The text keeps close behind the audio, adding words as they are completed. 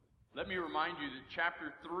Let me remind you that chapter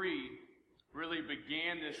 3 really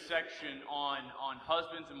began this section on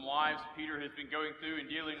husbands and wives. Peter has been going through and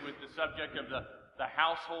dealing with the subject of the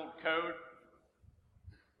household code.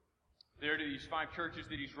 There to these 5 churches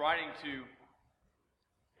that he's writing to.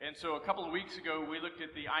 And so a couple of weeks ago, we looked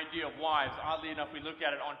at the idea of wives. Oddly enough, we looked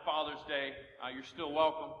at it on Father's Day. You're still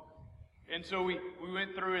welcome. And so we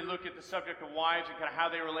went through and looked at the subject of wives and kind of how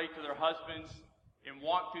they relate to their husbands and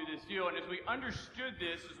walked through this deal. And as we understood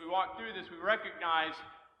this, as we walked through this, we recognized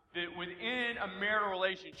that within a marital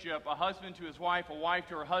relationship, a husband to his wife, a wife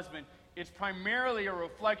to her husband, it's primarily a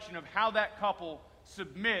reflection of how that couple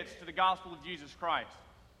submits to the gospel of Jesus Christ.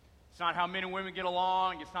 It's not how men and women get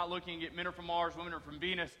along. It's not looking at men are from Mars, women are from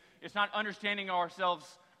Venus. It's not understanding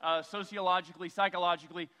ourselves sociologically,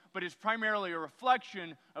 psychologically, but it's primarily a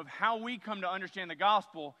reflection of how we come to understand the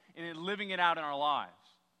gospel and then living it out in our lives.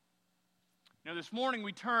 Now, this morning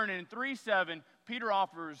we turn, and in 3:7, Peter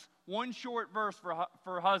offers one short verse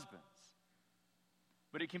for husbands.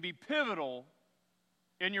 But it can be pivotal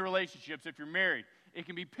in your relationships if you're married. It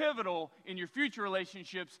can be pivotal in your future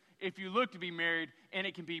relationships if you look to be married. And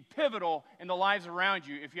it can be pivotal in the lives around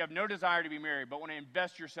you if you have no desire to be married, but want to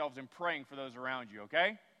invest yourselves in praying for those around you,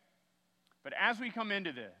 okay? But as we come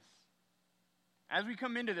into this, I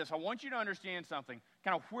want you to understand something,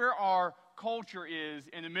 kind of where our culture is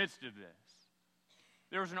in the midst of this.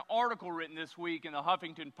 There was an article written this week in the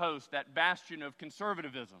Huffington Post, that bastion of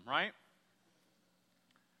conservatism, right?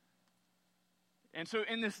 And so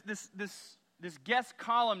in this guest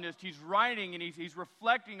columnist, he's writing and he's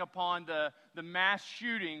reflecting upon the mass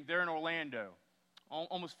shooting there in Orlando.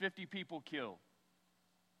 Almost 50 people killed,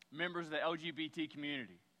 members of the LGBT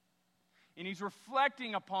community. And he's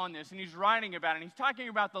reflecting upon this, and he's writing about it, and he's talking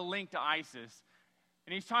about the link to ISIS.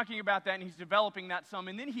 And he's talking about that, and he's developing that some.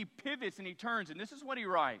 And then he pivots and he turns, and this is what he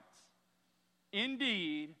writes.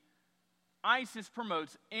 Indeed, ISIS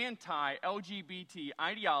promotes anti-LGBT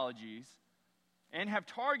ideologies and have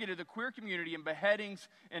targeted the queer community in beheadings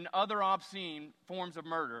and other obscene forms of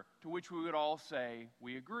murder, to which we would all say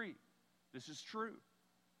we agree. This is true.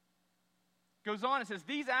 Goes on and says,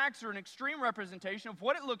 these acts are an extreme representation of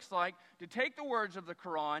what it looks like to take the words of the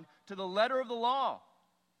Quran to the letter of the law.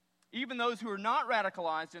 Even those who are not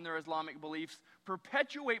radicalized in their Islamic beliefs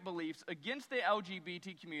perpetuate beliefs against the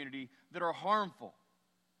LGBT community that are harmful.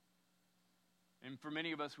 And for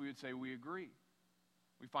many of us, we would say we agree.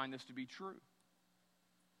 We find this to be true.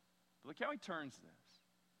 But look how he turns this.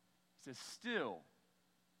 He says, still,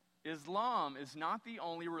 Islam is not the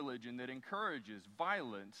only religion that encourages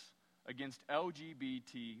violence against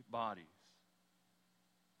LGBT bodies.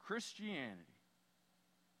 Christianity,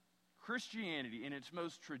 in its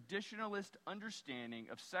most traditionalist understanding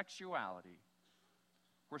of sexuality,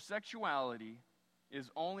 where sexuality is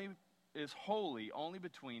wholly only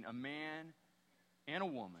between a man and a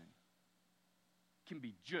woman, can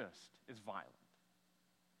be just as violent.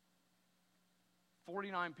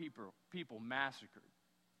 49 people massacred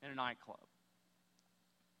in a nightclub.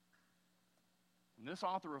 And this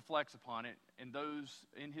author reflects upon it, and those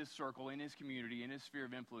in his circle, in his community, in his sphere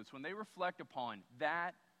of influence, when they reflect upon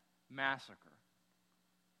that massacre,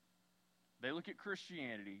 they look at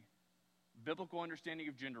Christianity, biblical understanding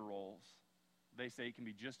of gender roles, they say it can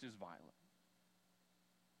be just as violent.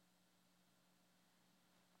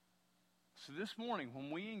 So this morning,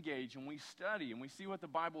 when we engage and we study and we see what the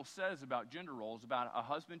Bible says about gender roles, about a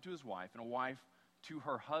husband to his wife and a wife to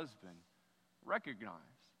her husband, recognize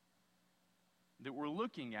that we're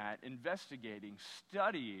looking at, investigating,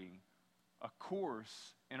 studying a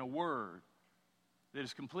course and a word that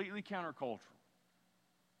is completely countercultural.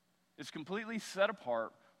 It's completely set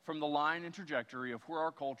apart from the line and trajectory of where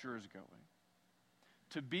our culture is going.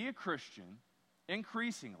 To be a Christian,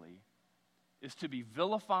 increasingly, is to be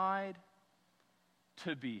vilified,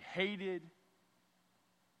 to be hated.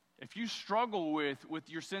 If you struggle with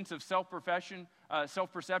your sense of self-perception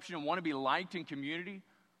and want to be liked in community,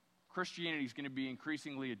 Christianity is going to be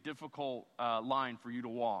increasingly a difficult line for you to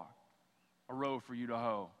walk, a road for you to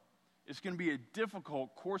hoe. It's going to be a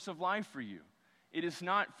difficult course of life for you. It is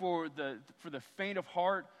not for the faint of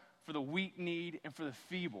heart, for the weak-kneed, and for the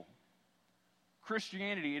feeble.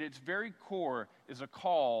 Christianity, at its very core, is a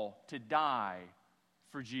call to die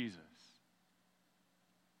for Jesus.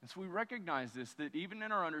 And so we recognize this, that even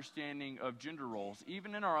in our understanding of gender roles,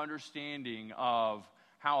 even in our understanding of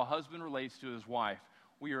how a husband relates to his wife,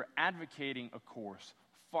 we are advocating a course,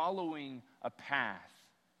 following a path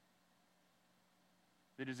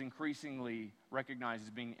that is increasingly recognized as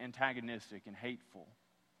being antagonistic and hateful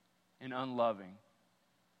and unloving,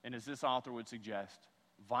 and as this author would suggest,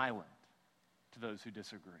 violent to those who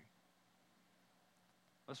disagree.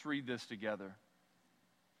 Let's read this together.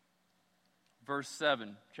 Verse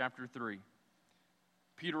 7, chapter 3.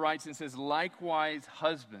 Peter writes and says, "Likewise,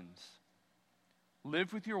 husbands,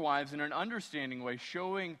 live with your wives in an understanding way,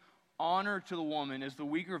 showing honor to the woman as the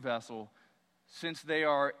weaker vessel, since they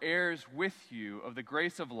are heirs with you of the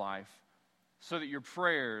grace of life, so that your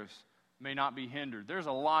prayers may not be hindered." There's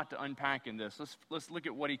a lot to unpack in this. Let's look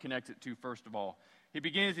at what he connects it to first of all. He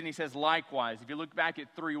begins and he says, "Likewise." If you look back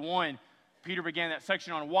at 3:1, Peter began that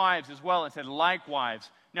section on wives as well and said, "Likewise."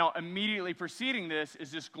 Now, immediately preceding this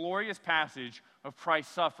is this glorious passage of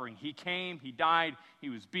Christ's suffering. He came, he died, he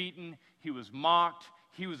was beaten, he was mocked,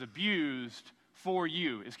 he was abused for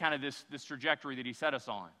you, is kind of this trajectory that he set us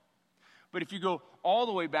on. But if you go all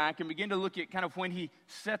the way back and begin to look at kind of when he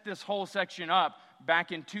set this whole section up,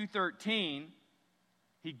 back in 2:13,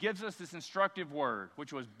 he gives us this instructive word,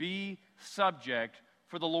 which was, be subject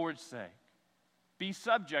for the Lord's sake. Be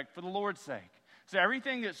subject for the Lord's sake. So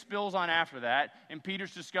everything that spills on after that, in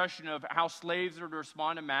Peter's discussion of how slaves are to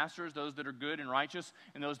respond to masters, those that are good and righteous,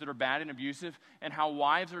 and those that are bad and abusive, and how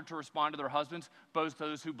wives are to respond to their husbands, both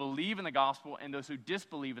those who believe in the gospel and those who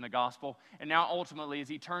disbelieve in the gospel, and now ultimately as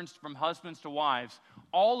he turns from husbands to wives,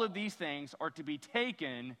 all of these things are to be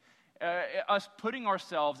taken, us putting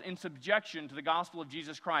ourselves in subjection to the gospel of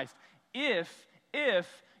Jesus Christ. If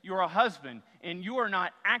you're a husband and you are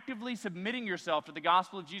not actively submitting yourself to the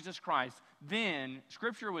gospel of Jesus Christ, then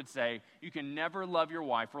Scripture would say you can never love your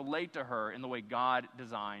wife, relate to her in the way God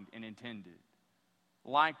designed and intended.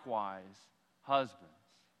 Likewise, husbands.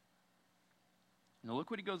 Now look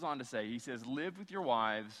what he goes on to say. He says, live with your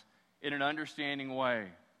wives in an understanding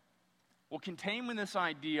way. Well, contained in this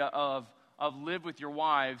idea of live with your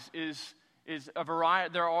wives is a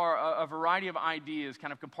variety. There are a variety of ideas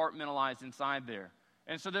kind of compartmentalized inside there.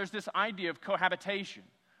 And so there's this idea of cohabitation,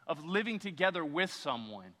 of living together with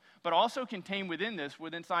someone. But also contained within this,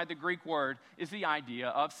 inside the Greek word, is the idea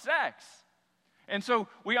of sex. And so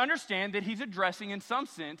we understand that he's addressing, in some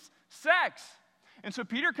sense, sex. And so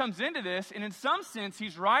Peter comes into this, and in some sense,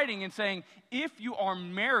 he's writing and saying, if you are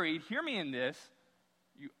married, hear me in this,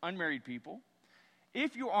 you unmarried people,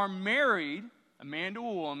 if you are married, a man to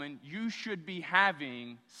a woman, you should be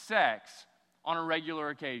having sex on a regular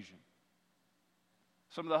occasion.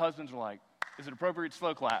 Some of the husbands are like, is it appropriate to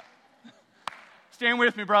slow clap? Stand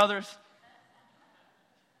with me, brothers.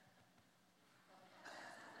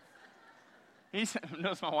 He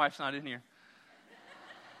knows my wife's not in here.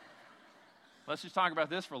 Let's just talk about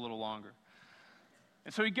this for a little longer.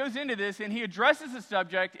 And so he goes into this and he addresses the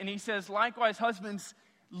subject and he says, likewise, husbands,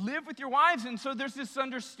 live with your wives. And so there's this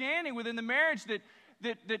understanding within the marriage that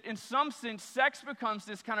in some sense, sex becomes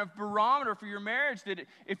this kind of barometer for your marriage, that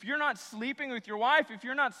if you're not sleeping with your wife, if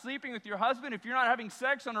you're not sleeping with your husband, if you're not having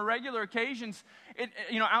sex on a regular occasions,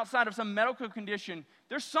 outside of some medical condition,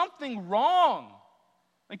 there's something wrong.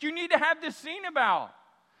 Like you need to have this seen about.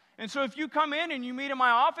 And so if you come in and you meet in my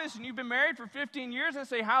office and you've been married for 15 years and I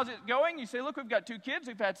say, how's it going? You say, look, we've got 2 kids.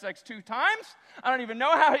 We've had sex 2 times. I don't even know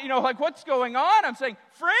how, what's going on? I'm saying,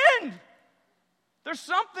 friend, there's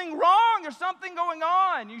something wrong. There's something going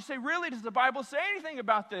on. You say, really, does the Bible say anything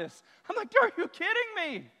about this? I'm like, are you kidding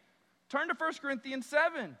me? Turn to 1 Corinthians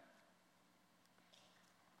 7.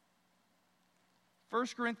 1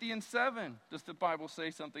 Corinthians 7. Does the Bible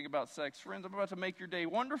say something about sex? Friends, I'm about to make your day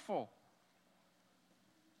wonderful.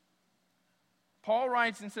 Paul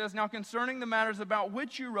writes and says, now concerning the matters about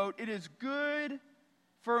which you wrote, it is good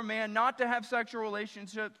for a man not to have sexual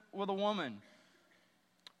relationship with a woman.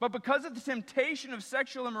 But because of the temptation of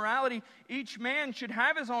sexual immorality, each man should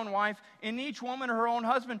have his own wife and each woman her own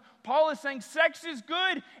husband. Paul is saying sex is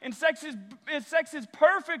good and sex is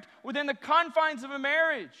perfect within the confines of a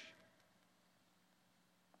marriage.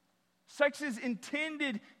 Sex is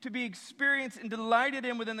intended to be experienced and delighted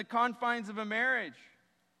in within the confines of a marriage.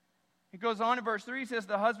 He goes on in verse 3, he says,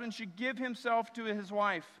 the husband should give himself to his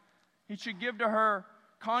wife. He should give to her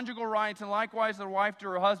conjugal rights, and likewise the wife to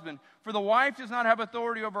her husband. For the wife does not have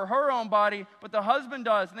authority over her own body, but the husband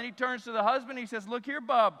does. And then he turns to the husband, he says, look here,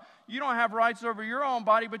 bub, you don't have rights over your own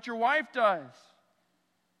body, but your wife does.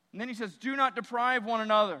 And then he says, do not deprive one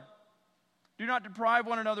another. Do not deprive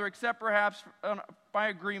one another, except perhaps by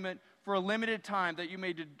agreement for a limited time, that you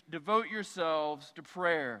may devote yourselves to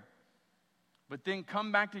prayer. But then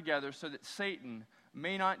come back together so that Satan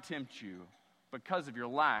may not tempt you because of your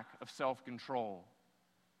lack of self-control.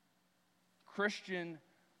 Christian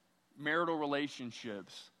marital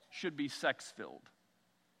relationships should be sex-filled.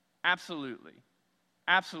 Absolutely.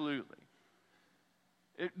 Absolutely.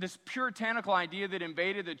 This puritanical idea that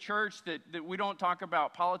invaded the church, that we don't talk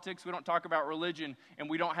about politics, we don't talk about religion, and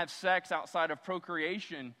we don't have sex outside of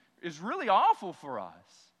procreation, is really awful for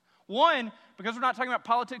us. One, because we're not talking about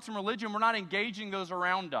politics and religion, we're not engaging those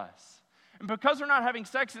around us. And because we're not having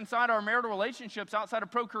sex inside our marital relationships outside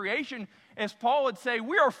of procreation, as Paul would say,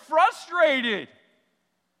 we are frustrated.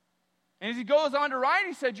 And as he goes on to write,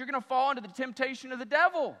 he said, you're going to fall into the temptation of the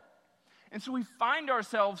devil. And so we find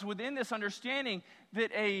ourselves within this understanding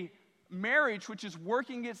that a marriage which is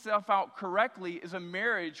working itself out correctly is a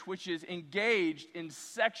marriage which is engaged in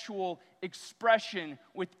sexual expression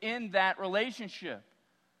within that relationship.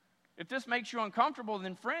 If this makes you uncomfortable,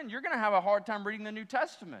 then friend, you're going to have a hard time reading the New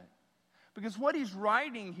Testament. Because what he's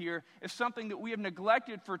writing here is something that we have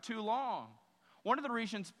neglected for too long. One of the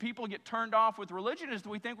reasons people get turned off with religion is that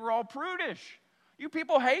we think we're all prudish. You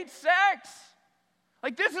people hate sex.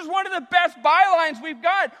 Like, this is one of the best bylines we've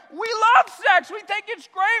got. We love sex. We think it's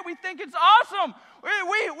great. We think it's awesome.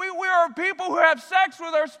 We are people who have sex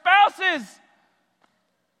with our spouses.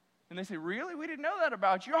 And they say, really? We didn't know that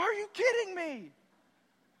about you. Are you kidding me?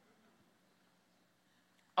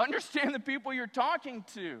 Understand the people you're talking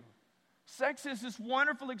to. Sex is this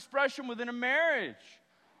wonderful expression within a marriage.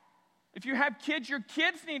 If you have kids, your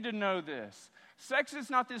kids need to know this. Sex is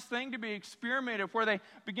not this thing to be experimented where they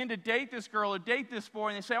begin to date this girl or date this boy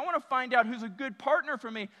and they say, I want to find out who's a good partner for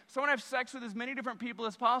me, so I want to have sex with as many different people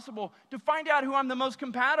as possible to find out who I'm the most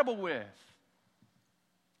compatible with.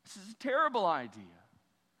 This is a terrible idea.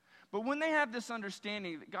 But when they have this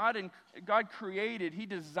understanding that God created, He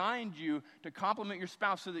designed you to complement your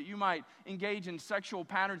spouse so that you might engage in sexual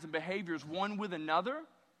patterns and behaviors one with another,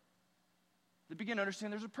 they begin to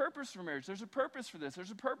understand there's a purpose for marriage. There's a purpose for this.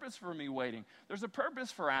 There's a purpose for me waiting. There's a purpose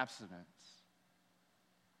for abstinence.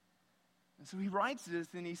 And so he writes this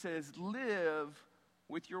and he says, live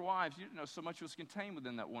with your wives. You didn't know so much was contained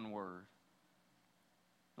within that one word.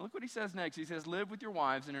 Now look what he says next. He says, live with your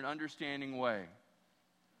wives in an understanding way.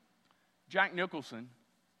 Jack Nicholson,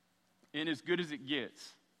 in As Good as It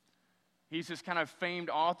Gets, he's this kind of famed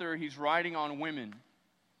author. He's writing on women.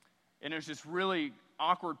 And there's this really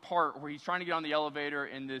awkward part where he's trying to get on the elevator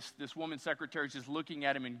and this woman's secretary is just looking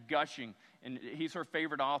at him and gushing. And he's her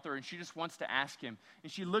favorite author and she just wants to ask him.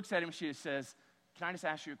 And she looks at him and she says, can I just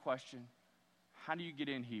ask you a question? How do you get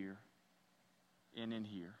in here and in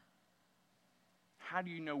here? How do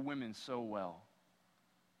you know women so well?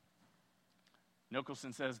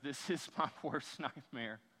 Nicholson says, this is my worst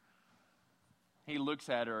nightmare. He looks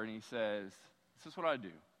at her and he says, this is what I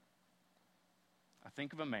do. I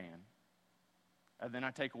think of a man, and then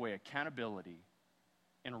I take away accountability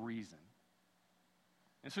and reason.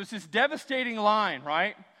 And so it's this devastating line,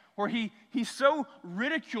 right? Where he so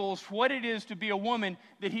ridicules what it is to be a woman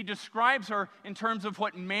that he describes her in terms of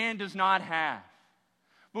what man does not have.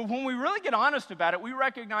 But when we really get honest about it, we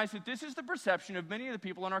recognize that this is the perception of many of the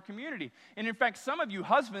people in our community. And in fact, some of you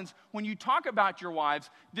husbands, when you talk about your wives,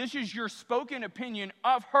 this is your spoken opinion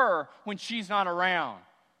of her when she's not around.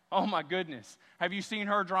 Oh my goodness. Have you seen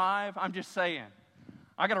her drive? I'm just saying.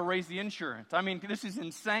 I got to raise the insurance. I mean, this is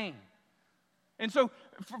insane. And so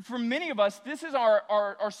for many of us, this is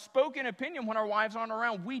our spoken opinion when our wives aren't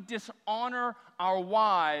around. We dishonor our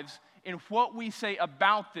wives in what we say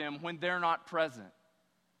about them when they're not present.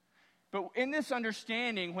 But in this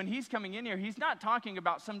understanding, when he's coming in here, he's not talking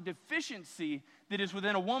about some deficiency that is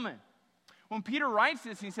within a woman. When Peter writes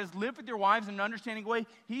this and he says, live with your wives in an understanding way,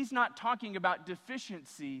 he's not talking about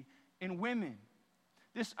deficiency in women.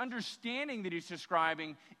 This understanding that he's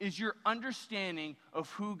describing is your understanding of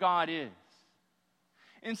who God is.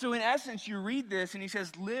 And so in essence, you read this and he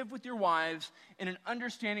says, live with your wives in an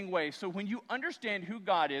understanding way. So when you understand who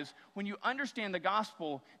God is, when you understand the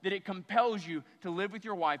gospel, that it compels you to live with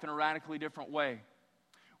your wife in a radically different way.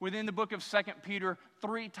 Within the book of 2 Peter,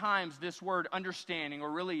 3 times this word understanding,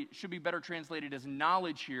 or really should be better translated as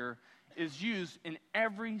knowledge here, is used in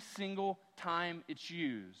every single time it's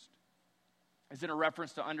used. Is it a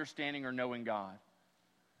reference to understanding or knowing God?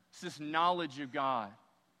 It's this knowledge of God.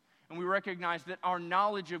 And we recognize that our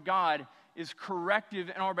knowledge of God is corrective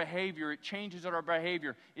in our behavior. It changes our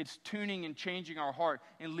behavior. It's tuning and changing our heart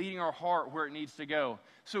and leading our heart where it needs to go.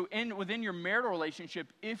 So within your marital relationship,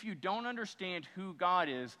 if you don't understand who God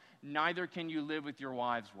is, neither can you live with your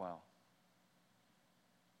wives well.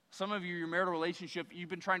 Some of you, your marital relationship, you've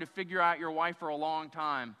been trying to figure out your wife for a long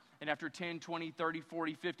time. And after 10, 20, 30,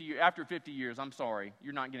 40, 50, after 50 years, I'm sorry,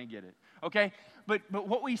 you're not going to get it. Okay? But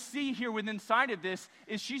what we see here within inside of this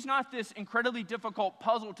is she's not this incredibly difficult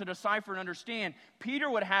puzzle to decipher and understand.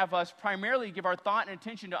 Peter would have us primarily give our thought and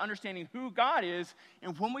attention to understanding who God is.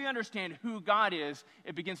 And when we understand who God is,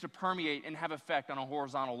 it begins to permeate and have effect on a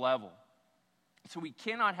horizontal level. So we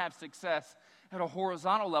cannot have success at a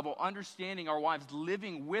horizontal level, understanding our wives,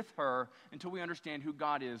 living with her until we understand who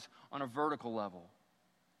God is on a vertical level.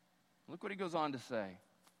 Look what he goes on to say.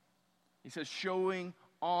 He says, showing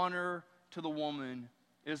honor to the woman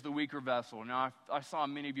is the weaker vessel. Now, I saw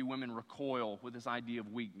many of you women recoil with this idea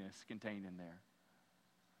of weakness contained in there.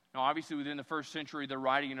 Now, obviously, within the first century, the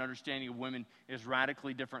writing and understanding of women is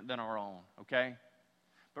radically different than our own, okay?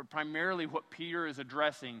 But primarily what Peter is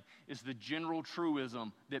addressing is the general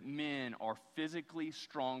truism that men are physically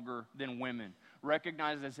stronger than women,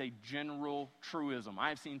 recognized as a general truism. I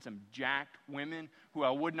have seen some jacked women who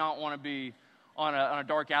I would not want to be on a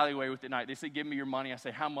dark alleyway with at night. They say, give me your money. I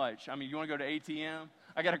say, how much? I mean, you want to go to ATM?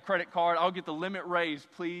 I got a credit card. I'll get the limit raised.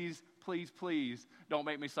 Please, please, please don't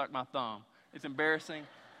make me suck my thumb. It's embarrassing.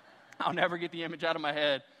 I'll never get the image out of my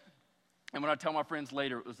head. And when I tell my friends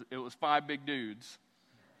later, it was 5 big dudes.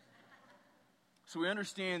 So we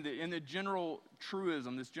understand that in the general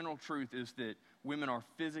truism, this general truth is that women are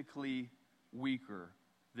physically weaker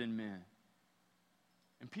than men.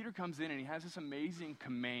 And Peter comes in and he has this amazing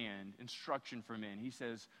command, instruction for men. He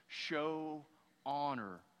says, show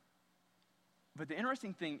honor. But the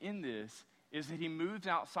interesting thing in this is that he moves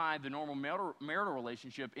outside the normal marital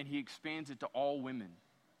relationship and he expands it to all women.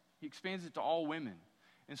 He expands it to all women.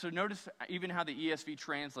 And so notice even how the ESV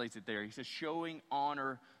translates it there. He says, showing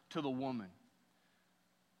honor to the woman.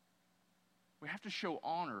 We have to show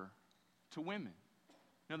honor to women.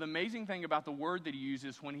 Now, the amazing thing about the word that he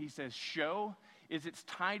uses when he says show is it's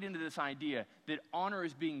tied into this idea that honor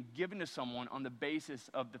is being given to someone on the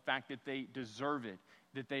basis of the fact that they deserve it,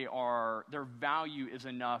 that their value is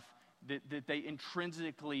enough, that they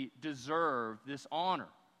intrinsically deserve this honor.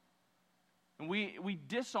 And we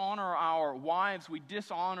dishonor our wives, we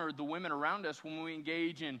dishonor the women around us when we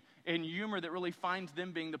engage in humor that really finds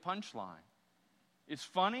them being the punchline. It's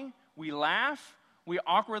funny. We laugh. We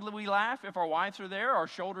awkwardly laugh if our wives are there. Our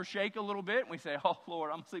shoulders shake a little bit. And we say, oh,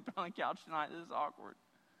 Lord, I'm sleeping on the couch tonight. This is awkward.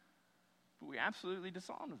 But we absolutely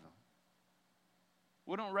dishonor them.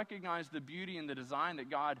 We don't recognize the beauty and the design that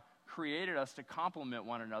God created us to complement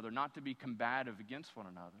one another, not to be combative against one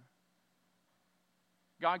another.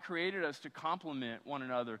 God created us to complement one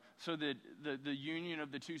another so that the union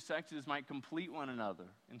of the two sexes might complete one another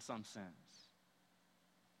in some sense.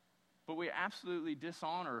 But we absolutely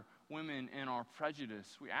dishonor women in our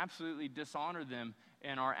prejudice. We absolutely dishonor them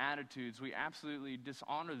in our attitudes. We absolutely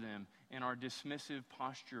dishonor them in our dismissive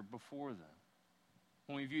posture before them,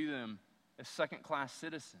 when we view them as second-class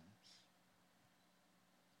citizens.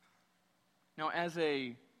 Now, as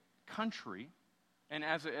a country and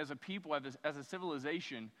as a people, as a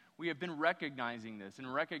civilization, we have been recognizing this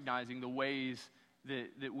and recognizing the ways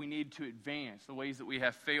that we need to advance, the ways that we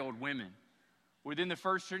have failed women. Within the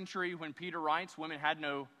first century, when Peter writes, women had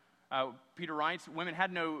no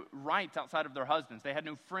rights outside of their husbands. They had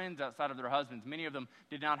no friends outside of their husbands. Many of them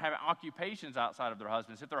did not have occupations outside of their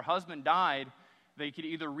husbands. If their husband died, they could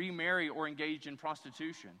either remarry or engage in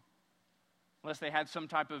prostitution, unless they had some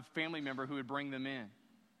type of family member who would bring them in.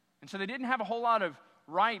 And so they didn't have a whole lot of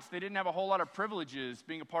rights. They didn't have a whole lot of privileges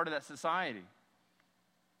being a part of that society.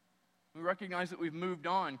 We recognize that we've moved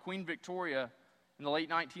on. Queen Victoria in the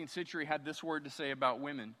late 19th century had this word to say about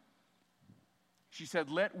women. She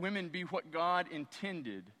said, let women be what God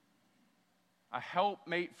intended, a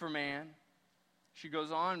helpmate for man. She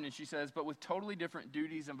goes on and she says, but with totally different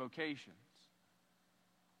duties and vocations.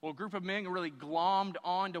 Well, a group of men really glommed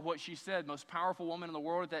onto what she said. Most powerful woman in the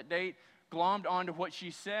world at that date glommed onto what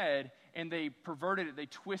she said, and they perverted it, they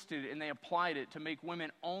twisted it, and they applied it to make women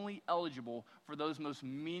only eligible for those most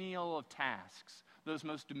menial of tasks, those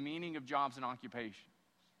most demeaning of jobs and occupations.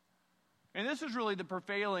 And this is really the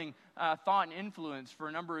prevailing thought and influence for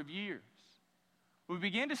a number of years. We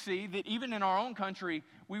began to see that even in our own country,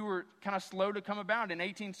 we were kind of slow to come about. In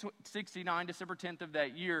 1869, December 10th of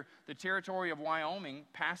that year, the territory of Wyoming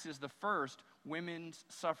passes the first women's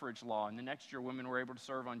suffrage law. And the next year, women were able to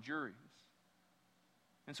serve on juries.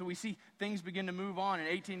 And so we see things begin to move on. In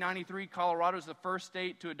 1893, Colorado is the first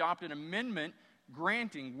state to adopt an amendment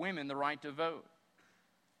granting women the right to vote.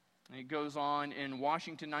 And it goes on in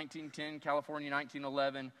Washington, 1910, California,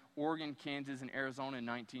 1911, Oregon, Kansas, and Arizona in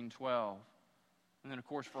 1912. And then, of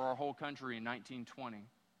course, for our whole country in 1920.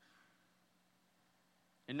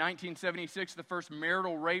 In 1976, the first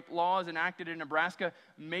marital rape law is enacted in Nebraska,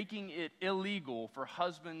 making it illegal for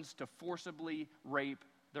husbands to forcibly rape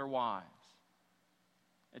their wives.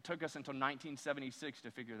 It took us until 1976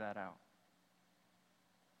 to figure that out.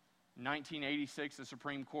 In 1986, the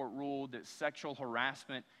Supreme Court ruled that sexual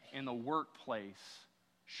harassment in the workplace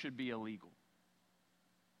should be illegal.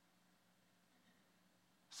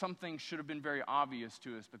 some things should have been very obvious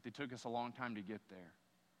to us, but they took us a long time to get there.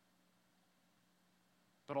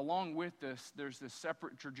 But along with this, there's this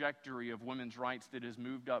separate trajectory of women's rights that has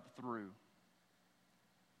moved up through.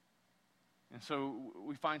 And so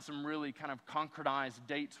we find some really kind of concretized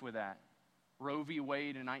dates with that. Roe v.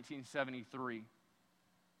 Wade in 1973.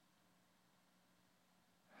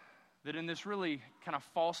 That in this really kind of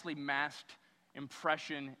falsely masked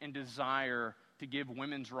impression and desire to give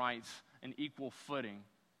women's rights an equal footing,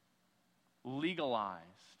 legalized,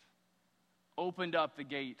 opened up the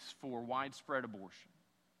gates for widespread abortion.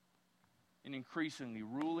 And increasingly,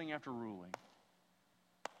 ruling after ruling,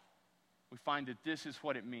 we find that this is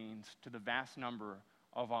what it means to the vast number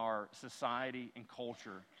of our society and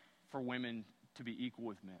culture for women to be equal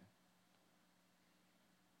with men.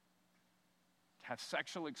 To have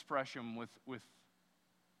sexual expression with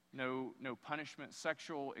no punishment,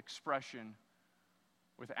 sexual expression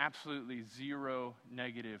with absolutely zero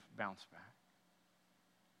negative bounce back.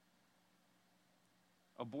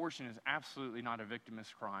 Abortion is absolutely not a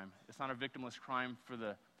victimless crime. It's not a victimless crime for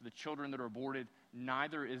the children that are aborted.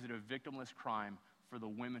 Neither is it a victimless crime for the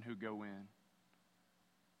women who go in,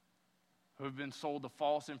 who have been sold the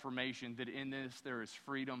false information that in this there is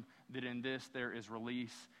freedom, that in this there is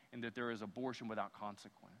release, and that there is abortion without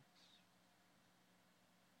consequence.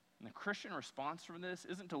 And the Christian response from this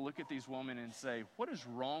isn't to look at these women and say, what is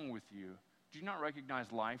wrong with you? Do you not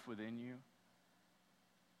recognize life within you?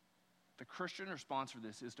 The Christian response for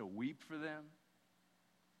this is to weep for them,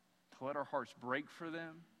 to let our hearts break for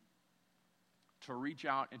them, to reach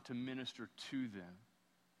out and to minister to them.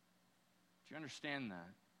 Do you understand that?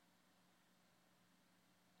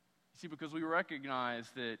 You see, because we recognize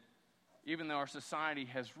that even though our society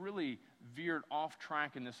has really veered off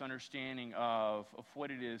track in this understanding of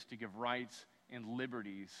what it is to give rights and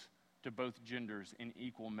liberties to both genders in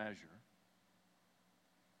equal measure,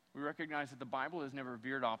 we recognize that the Bible has never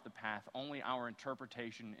veered off the path, only our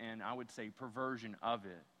interpretation and, I would say, perversion of it.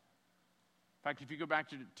 In fact, if you go back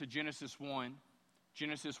to Genesis 1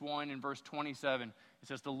 in verse 27, it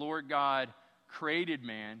says, the Lord God created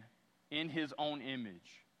man in his own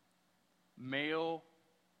image. Male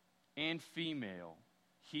and female,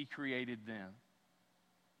 he created them.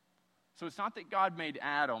 So it's not that God made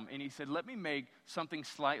Adam and he said, let me make something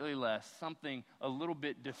slightly less, something a little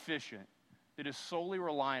bit deficient, that is solely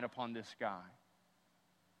reliant upon this guy.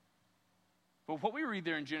 But what we read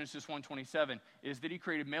there in Genesis 1:27 is that he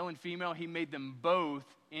created male and female. He made them both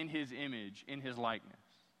in his image, in his likeness.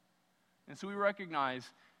 And so we recognize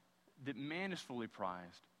that man is fully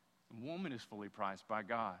prized, and woman is fully prized by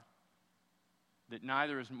God. That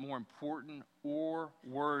neither is more important or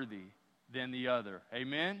worthy than the other.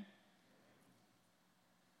 Amen?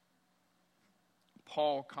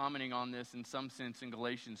 Paul, commenting on this in some sense in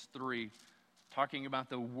Galatians 3, talking about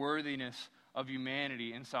the worthiness of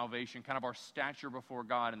humanity in salvation, kind of our stature before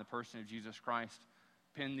God in the person of Jesus Christ,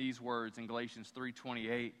 penned these words in Galatians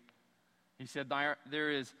 3:28. He said, there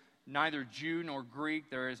is neither Jew nor Greek,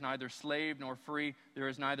 there is neither slave nor free, there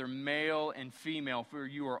is neither male and female, for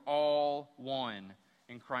you are all one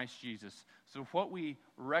in Christ Jesus. So what we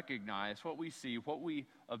recognize, what we see, what we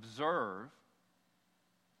observe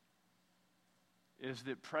is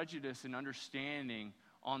that prejudice and understanding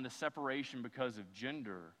on the separation because of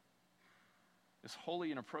gender is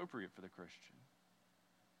wholly inappropriate for the Christian.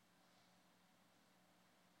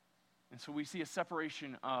 And so we see a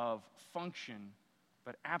separation of function,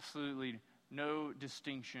 but absolutely no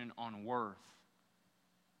distinction on worth.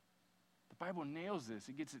 The Bible nails this.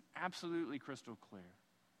 It gets it absolutely crystal clear.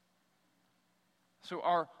 So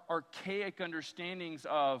our archaic understandings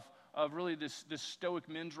of really this stoic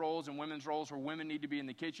men's roles and women's roles, where women need to be in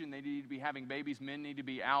the kitchen, they need to be having babies, men need to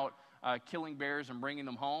be out killing bears and bringing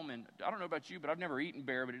them home. And I don't know about you, but I've never eaten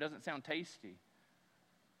bear, but it doesn't sound tasty.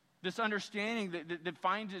 This understanding that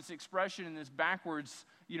finds its expression in this backwards,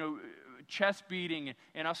 chest beating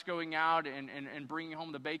and us going out and bringing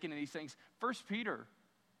home the bacon and these things.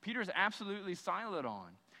 Peter's absolutely silent on.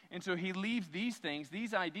 And so he leaves these things,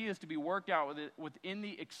 these ideas, to be worked out within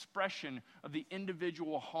the expression of the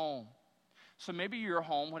individual home. So maybe your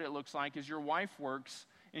home, what it looks like is your wife works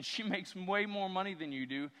and she makes way more money than you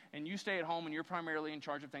do, and you stay at home and you're primarily in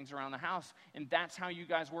charge of things around the house, and that's how you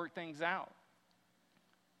guys work things out.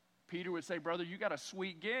 Peter would say, brother, you got a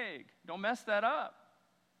sweet gig. Don't mess that up.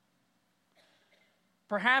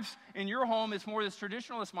 Perhaps in your home, it's more this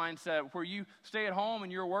traditionalist mindset where you stay at home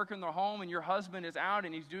and you're working the home and your husband is out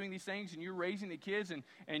and he's doing these things and you're raising the kids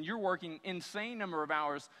and you're working insane number of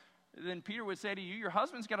hours. Then Peter would say to you, your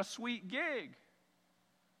husband's got a sweet gig.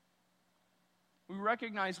 We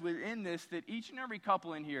recognize within this that each and every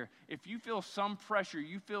couple in here, if you feel some pressure,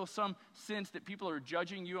 you feel some sense that people are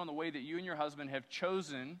judging you on the way that you and your husband have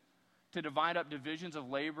chosen to divide up divisions of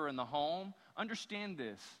labor in the home, understand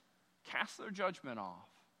this. Cast their judgment off.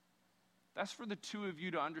 That's for the two of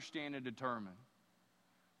you to understand and determine.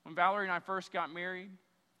 When Valerie and I first got married,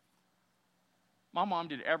 my mom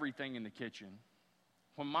did everything in the kitchen.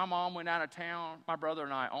 When my mom went out of town, my brother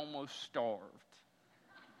and I almost starved.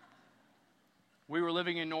 We were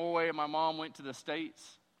living in Norway, and my mom went to the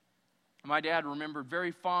States. My dad remembered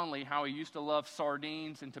very fondly how he used to love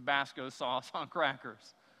sardines and Tabasco sauce on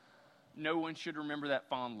crackers. No one should remember that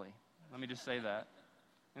fondly. Let me just say that.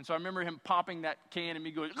 And so I remember him popping that can and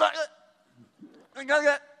me going,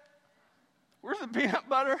 where's the peanut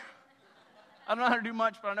butter? I don't know how to do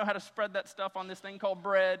much, but I know how to spread that stuff on this thing called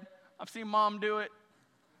bread. I've seen Mom do it.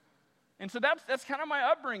 And so that's kind of my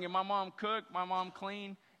upbringing. My mom cooked, my mom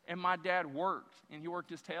cleaned, and my dad worked, and he worked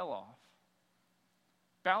his tail off.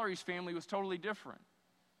 Valerie's family was totally different.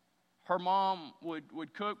 Her mom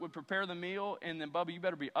would cook, would prepare the meal, and then, Bubba, you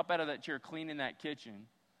better be up out of that chair cleaning that kitchen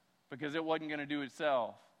because it wasn't going to do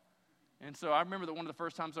itself. And so I remember that one of the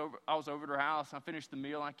first times I was over at her house, I finished the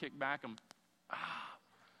meal, and I kicked back, and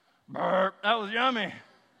burp, that was yummy.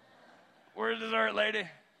 Where's dessert, lady?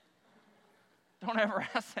 Don't ever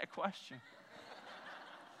ask that question.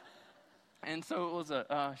 And so it was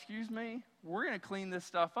excuse me, we're going to clean this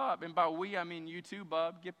stuff up. And by we, I mean you too,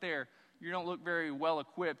 bub. Get there. You don't look very well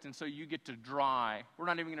equipped, and so you get to dry. We're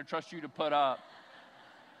not even going to trust you to put up.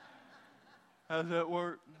 How's that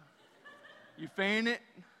work? You fan it?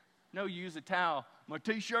 No, use a towel. My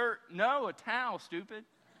T-shirt? No, a towel, stupid.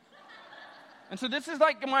 And so this is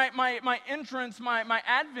like my entrance, my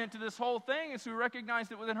advent to this whole thing is to recognize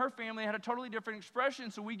that within her family, it had a totally different expression.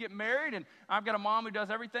 So we get married, and I've got a mom who does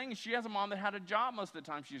everything, and she has a mom that had a job most of the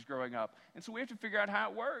time she was growing up. And so we have to figure out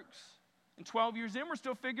how it works. And 12 years in, we're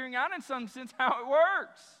still figuring out in some sense how it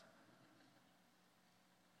works.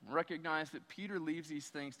 Recognize that Peter leaves these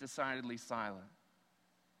things decidedly silent.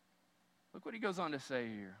 Look what he goes on to say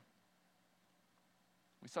here.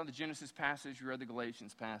 We saw the Genesis passage, we read the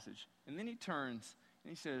Galatians passage. And then he turns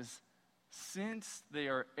and he says, since they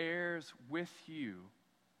are heirs with you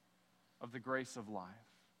of the grace of life.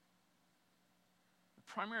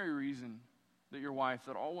 The primary reason that your wife,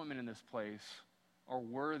 that all women in this place are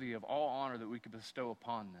worthy of all honor that we could bestow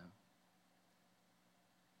upon them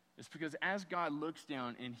is because as God looks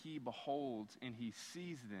down and he beholds and he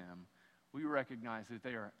sees them, we recognize that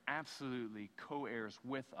they are absolutely co-heirs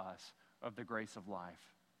with us of the grace of life.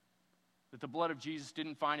 That the blood of Jesus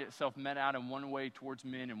didn't find itself met out in one way towards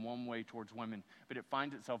men and one way towards women, but it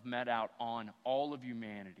finds itself met out on all of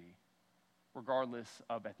humanity, regardless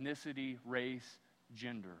of ethnicity, race,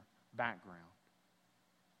 gender, background.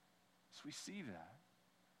 So we see that.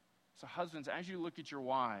 So husbands, as you look at your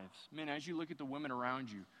wives, men, as you look at the women around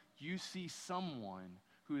you, you see someone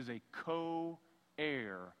who is a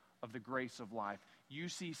co-heir of the grace of life. You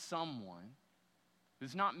see someone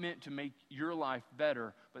who's not meant to make your life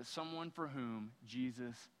better, but someone for whom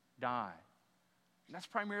Jesus died. And that's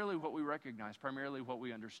primarily what we recognize, primarily what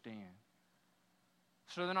we understand.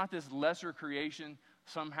 So they're not this lesser creation,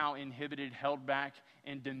 somehow inhibited, held back,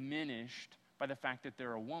 and diminished by the fact that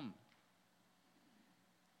they're a woman.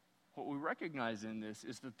 What we recognize in this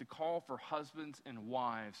is that the call for husbands and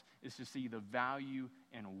wives is to see the value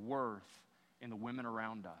and worth in the women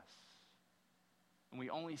around us. And we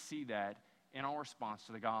only see that in our response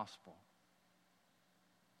to the gospel.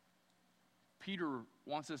 Peter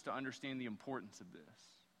wants us to understand the importance of this.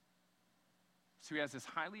 So he has this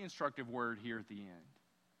highly instructive word here at the end.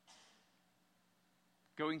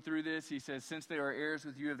 Going through this, he says, since they are heirs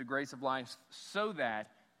with you of the grace of life, so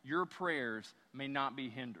that your prayers may not be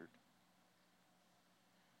hindered.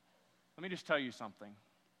 Let me just tell you something.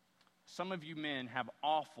 Some of you men have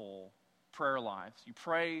awful prayer lives. You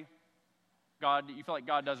pray, God, you feel like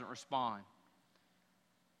God doesn't respond.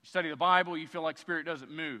 You study the Bible, you feel like Spirit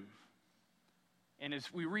doesn't move. And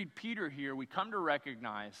as we read Peter here, we come to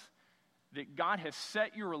recognize that God has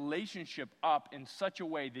set your relationship up in such a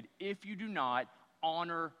way that if you do not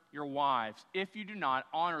honor your wives, if you do not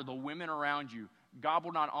honor the women around you, God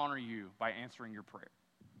will not honor you by answering your prayer.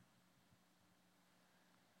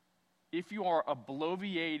 If you are a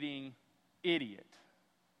bloviating idiot,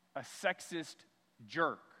 a sexist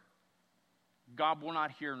jerk, God will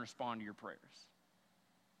not hear and respond to your prayers.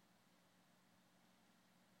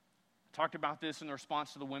 I talked about this in the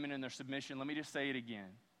response to the women and their submission. Let me just say it again.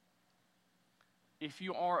 If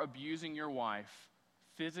you are abusing your wife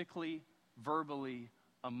physically, verbally,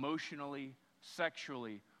 emotionally,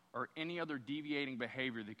 sexually, or any other deviating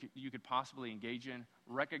behavior that you could possibly engage in,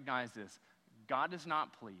 recognize this. God is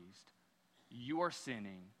not pleased. You are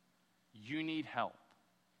sinning. You need help.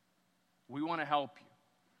 We want to help you.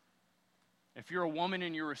 If you're a woman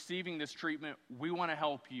and you're receiving this treatment, we want to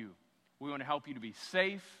help you. We want to help you to be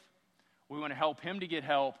safe. We want to help him to get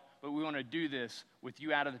help, but we want to do this with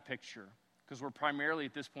you out of the picture because we're primarily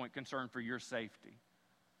at this point concerned for your safety.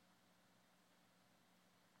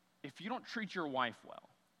 If you don't treat your wife well,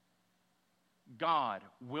 God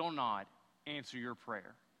will not answer your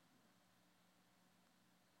prayer.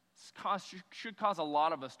 This should cause a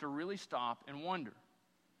lot of us to really stop and wonder.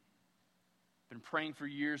 Been praying for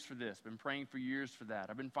years for this, been praying for years for that.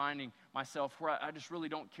 I've been finding myself where I just really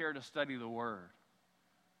don't care to study the Word.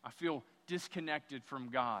 I feel disconnected from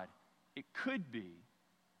God. It could be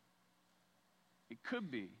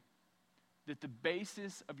that the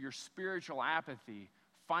basis of your spiritual apathy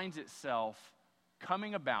finds itself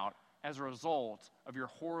coming about as a result of your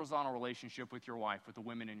horizontal relationship with your wife, with the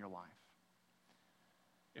women in your life.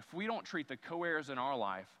 If we don't treat the co-heirs in our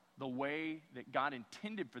life the way that God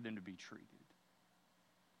intended for them to be treated,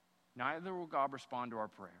 neither will God respond to our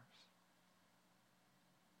prayers.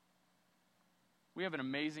 We have an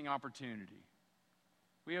amazing opportunity.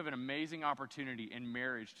 We have an amazing opportunity in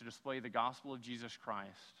marriage to display the gospel of Jesus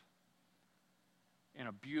Christ in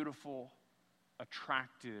a beautiful,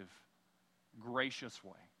 attractive, gracious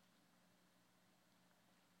way.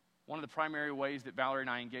 One of the primary ways that Valerie and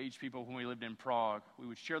I engaged people when we lived in Prague, we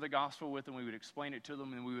would share the gospel with them, we would explain it to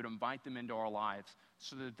them, and we would invite them into our lives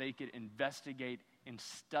so that they could investigate and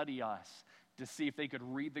study us to see if they could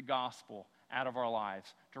read the gospel out of our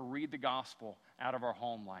lives, to read the gospel out of our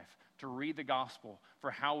home life, to read the gospel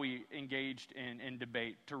for how we engaged in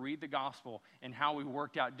debate, to read the gospel and how we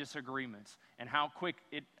worked out disagreements, and how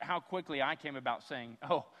quickly I came about saying,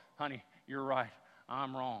 "Oh, honey, you're right,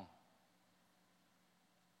 I'm wrong."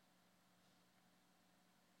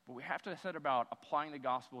 But we have to set about applying the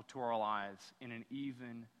gospel to our lives in an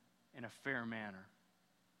even and a fair manner.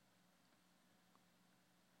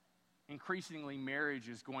 Increasingly, marriage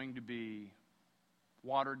is going to be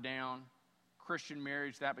watered down. Christian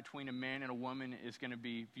marriage, that between a man and a woman, is going to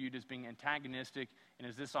be viewed as being antagonistic, and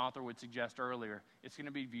as this author would suggest earlier, it's going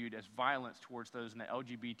to be viewed as violence towards those in the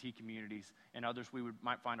LGBT communities and others we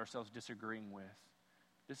might find ourselves disagreeing with.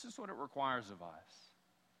 This is what it requires of us.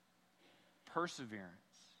 Perseverance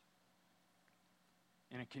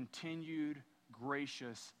and a continued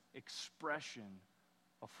gracious expression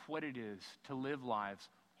of what it is to live lives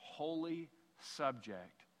wholly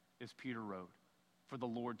subject, as Peter wrote, for the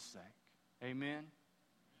Lord's sake. Amen?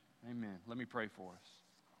 Amen. Let me pray for us.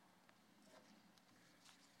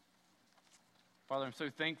 Father, I'm so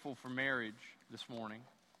thankful for marriage this morning.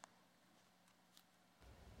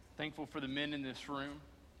 Thankful for the men in this room,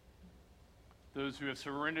 those who have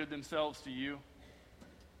surrendered themselves to you.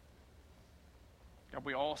 God,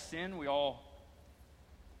 we all sin. We all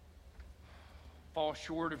fall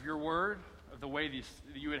short of your word, of the way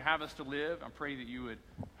that you would have us to live. I pray that you would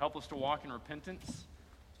help us to walk in repentance.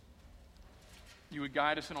 You would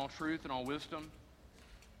guide us in all truth and all wisdom.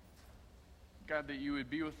 God, that you would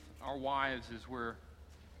be with our wives as we're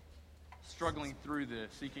struggling through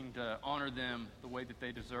this, seeking to honor them the way that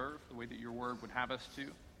they deserve, the way that your word would have us to.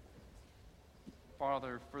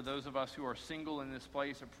 Father, for those of us who are single in this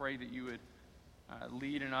place, I pray that you would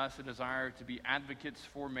lead in us a desire to be advocates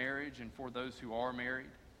for marriage and for those who are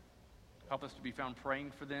married. Help us to be found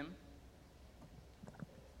praying for them.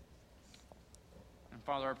 And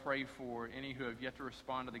Father, I pray for any who have yet to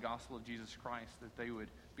respond to the gospel of Jesus Christ, that they would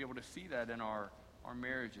be able to see that in our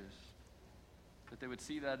marriages, that they would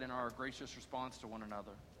see that in our gracious response to one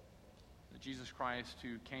another. That Jesus Christ,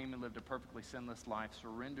 who came and lived a perfectly sinless life,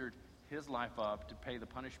 surrendered his life up to pay the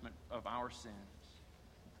punishment of our sins,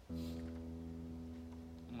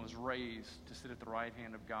 and was raised to sit at the right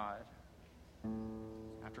hand of God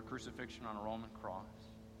after crucifixion on a Roman cross,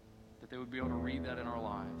 that they would be able to read that in our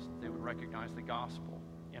lives, that they would recognize the gospel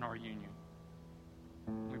in our union.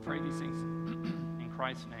 We pray these things in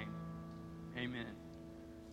Christ's name. Amen.